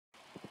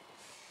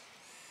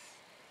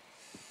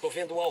Tô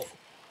vendo o alvo.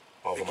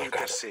 Alvo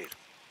marcado. Terceiro.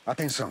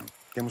 Atenção.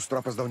 Temos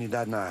tropas da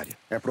unidade na área.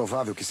 É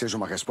provável que seja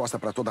uma resposta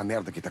para toda a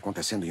merda que tá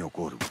acontecendo em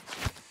Okoro.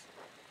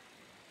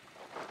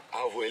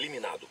 Alvo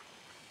eliminado.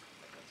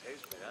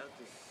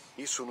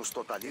 Isso nos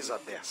totaliza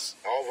 10.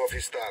 Alvo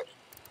avistado.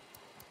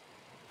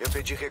 Eu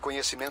pedi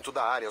reconhecimento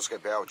da área aos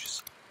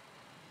rebeldes.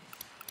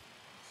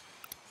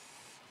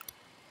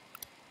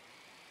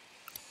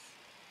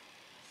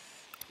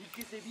 Y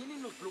que se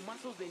vienen los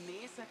plomazos de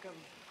Nessa,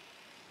 cabrón.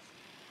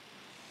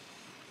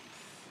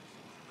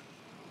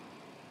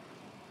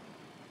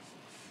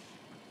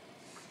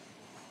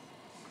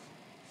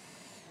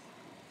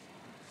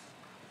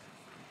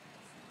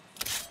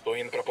 Tô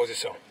indo pra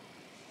posição.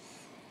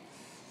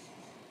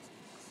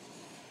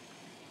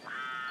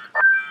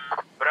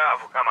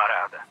 Bravo,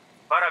 camarada.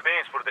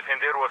 Parabéns por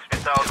defender o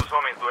hospital dos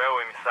homens do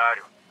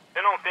Emissário.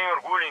 Eu não tenho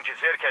orgulho em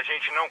dizer que a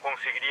gente não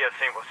conseguiria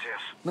sem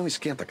vocês. Não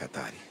esquenta,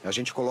 Katari. A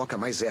gente coloca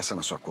mais essa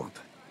na sua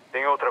conta.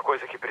 Tem outra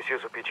coisa que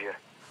preciso pedir.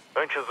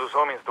 Antes dos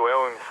homens do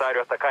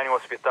Emissário atacarem o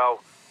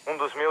hospital, um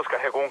dos meus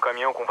carregou um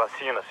caminhão com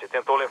vacinas e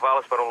tentou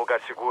levá-las para um lugar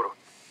seguro.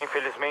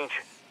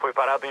 Infelizmente, foi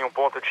parado em um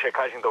ponto de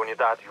checagem da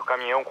unidade e o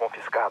caminhão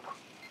confiscado.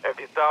 É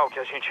vital que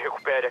a gente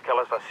recupere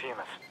aquelas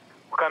vacinas.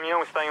 O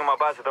caminhão está em uma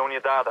base da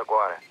unidade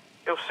agora.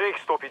 Eu sei que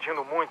estou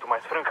pedindo muito,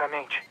 mas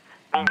francamente,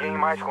 ninguém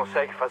mais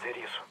consegue fazer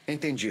isso.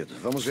 Entendido.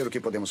 Vamos ver o que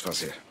podemos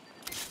fazer.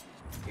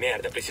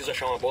 Merda, preciso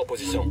achar uma boa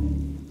posição.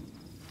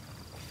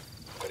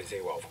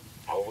 Localizei o alvo.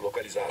 Alvo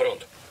localizado.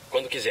 Pronto.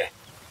 Quando quiser.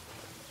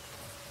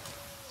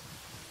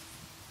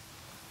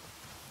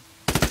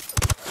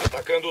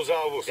 Atacando os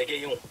alvos.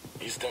 Peguei um.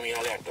 Estão em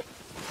alerta.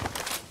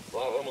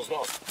 Lá vamos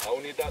nós. A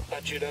unidade tá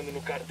atirando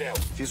no cartel.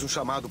 Fiz um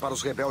chamado para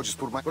os rebeldes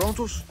por mais...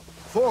 Prontos?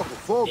 Fogo,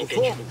 fogo,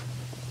 Entendido. fogo!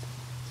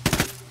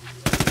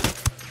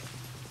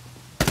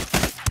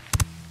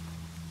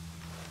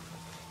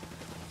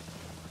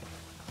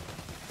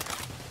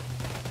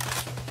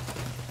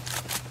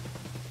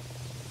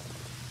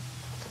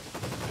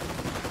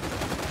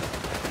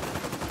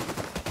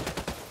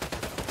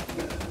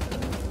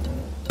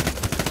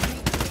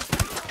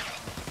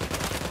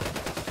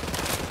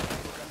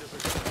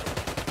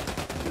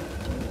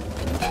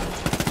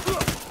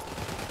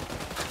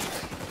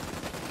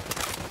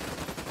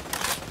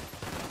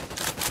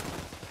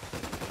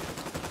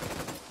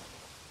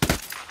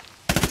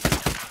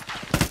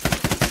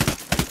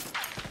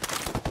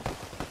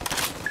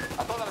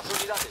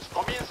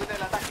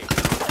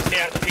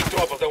 Merda, tem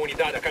tropas da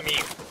unidade a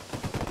caminho.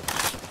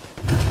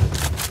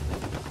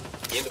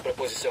 Indo pra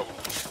posição.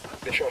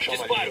 Deixa eu achar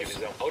uma linha de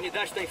visão. A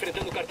unidade está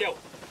enfrentando o cartel.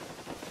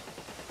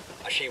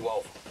 Achei o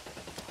alvo.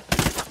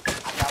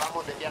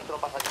 Acabamos de enviar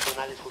tropas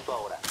adicionales justo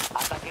ahora.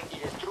 Ataquen y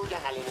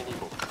destruyan al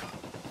enemigo.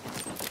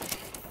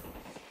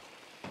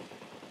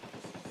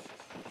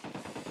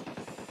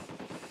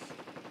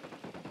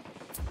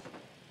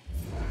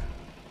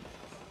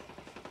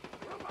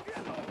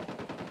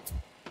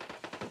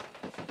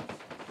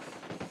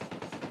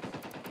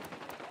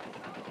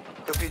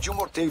 Eu pedi um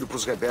morteiro para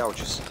os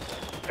rebeldes.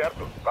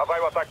 Certo, lá vai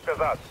o ataque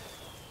pesado.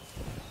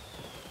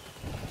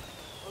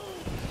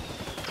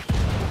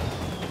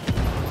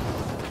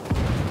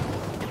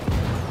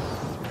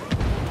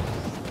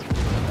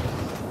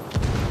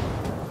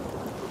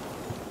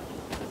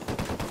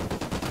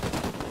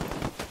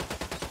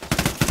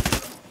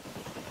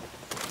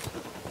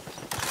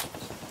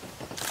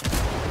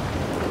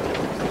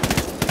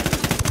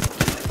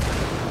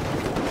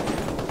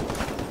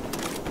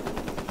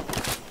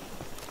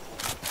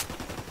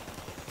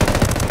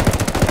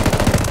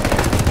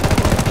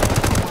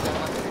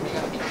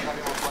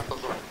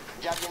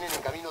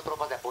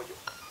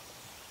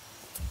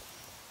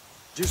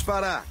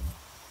 Disparar.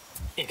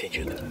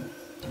 Entendido.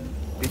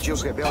 Pedi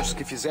aos rebeldes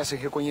que fizessem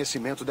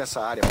reconhecimento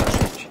dessa área pra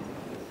gente.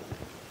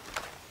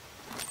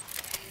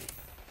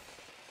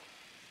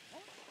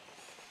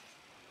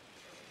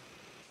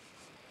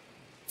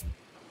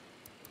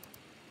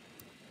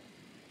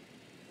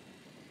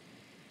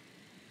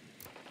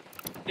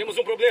 Temos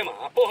um problema.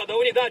 A porra da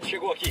unidade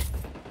chegou aqui.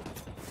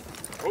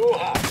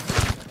 Urra!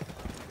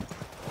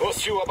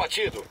 Hostil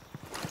abatido.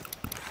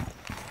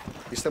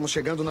 Estamos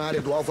chegando na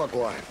área do alvo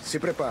agora. Se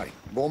preparem.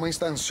 Bowman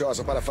está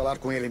ansiosa para falar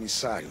com ele,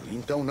 emissário.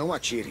 Então não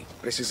atirem.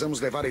 Precisamos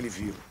levar ele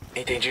vivo.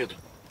 Entendido.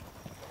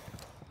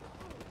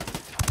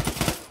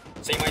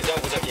 Sem mais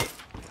alvos aqui.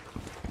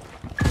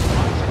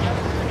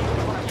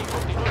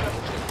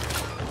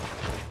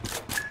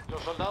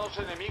 Los soldados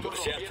enemigos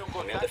Tudo certo.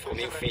 rompieron A merda ficou contactos y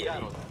meio feia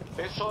ali.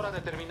 retiraron. Es hora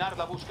de terminar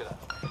la búsqueda.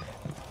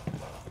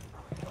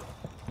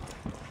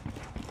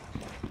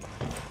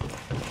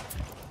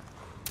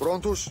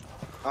 Prontos?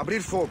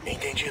 Abrir fogo.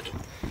 Entendido.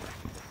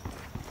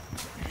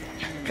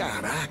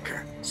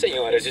 Caraca!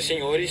 Senhoras e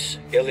senhores,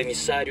 El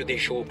Emissário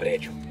deixou o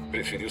prédio.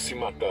 Preferiu se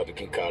matar do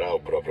que encarar o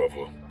próprio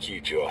avô. Que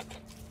idiota.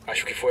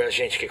 Acho que foi a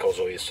gente que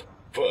causou isso.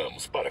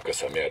 Vamos, para com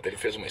essa merda. Ele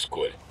fez uma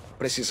escolha.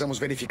 Precisamos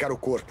verificar o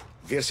corpo.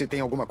 Ver se tem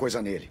alguma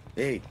coisa nele.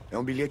 Ei, é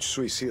um bilhete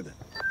suicida.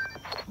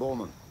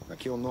 Bowman,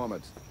 aqui é o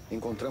Nômade.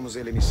 Encontramos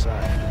ele, emissário.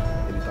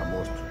 Ele tá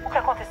morto. O que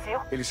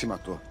aconteceu? Ele se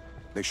matou.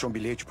 Deixou um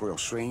bilhete pro El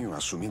Sueño,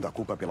 assumindo a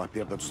culpa pela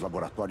perda dos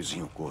laboratórios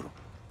em Okoro.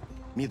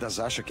 Midas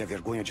acha que a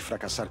vergonha de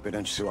fracassar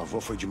perante seu avô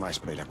foi demais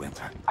pra ele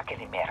aguentar.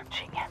 Aquele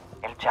merdinha.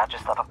 Ele já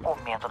estava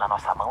comendo na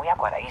nossa mão e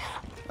agora é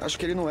isso? Acho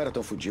que ele não era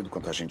tão fodido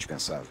quanto a gente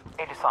pensava.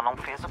 Ele só não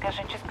fez o que a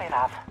gente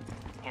esperava.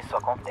 Isso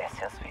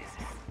acontece às vezes.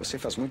 Você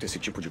faz muito esse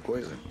tipo de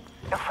coisa?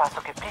 Eu faço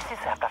o que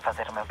precisar pra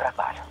fazer o meu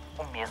trabalho.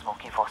 O mesmo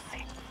que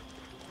você.